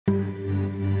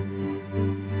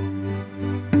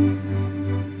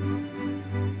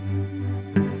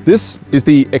This is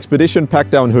the Expedition Pack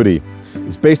Down Hoodie.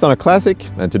 It's based on a classic,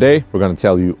 and today we're going to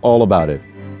tell you all about it.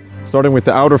 Starting with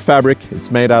the outer fabric, it's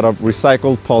made out of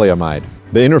recycled polyamide.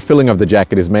 The inner filling of the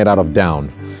jacket is made out of down.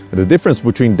 And the difference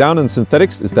between down and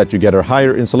synthetics is that you get a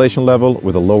higher insulation level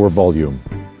with a lower volume.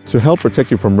 To help protect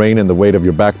you from rain and the weight of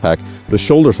your backpack, the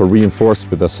shoulders are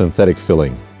reinforced with a synthetic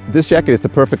filling. This jacket is the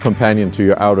perfect companion to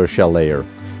your outer shell layer.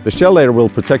 The shell layer will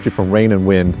protect you from rain and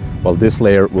wind, while this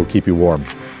layer will keep you warm.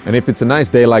 And if it's a nice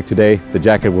day like today, the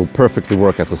jacket will perfectly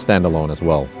work as a standalone as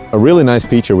well. A really nice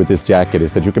feature with this jacket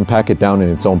is that you can pack it down in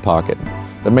its own pocket.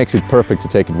 That makes it perfect to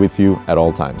take it with you at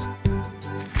all times.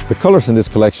 The colors in this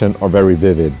collection are very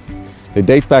vivid. They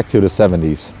date back to the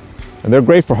 70s, and they're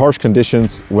great for harsh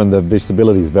conditions when the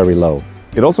visibility is very low.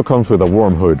 It also comes with a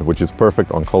warm hood, which is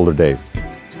perfect on colder days.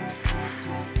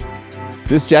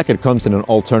 This jacket comes in an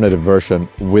alternative version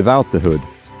without the hood.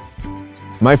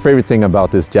 My favorite thing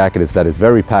about this jacket is that it's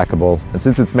very packable, and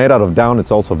since it's made out of down,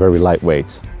 it's also very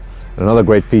lightweight. Another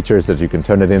great feature is that you can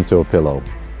turn it into a pillow.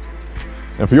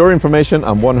 And for your information,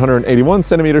 I'm 181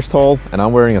 centimeters tall and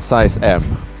I'm wearing a size M.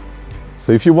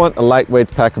 So if you want a lightweight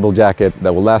packable jacket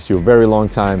that will last you a very long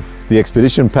time, the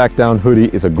Expedition Pack Down Hoodie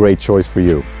is a great choice for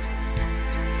you.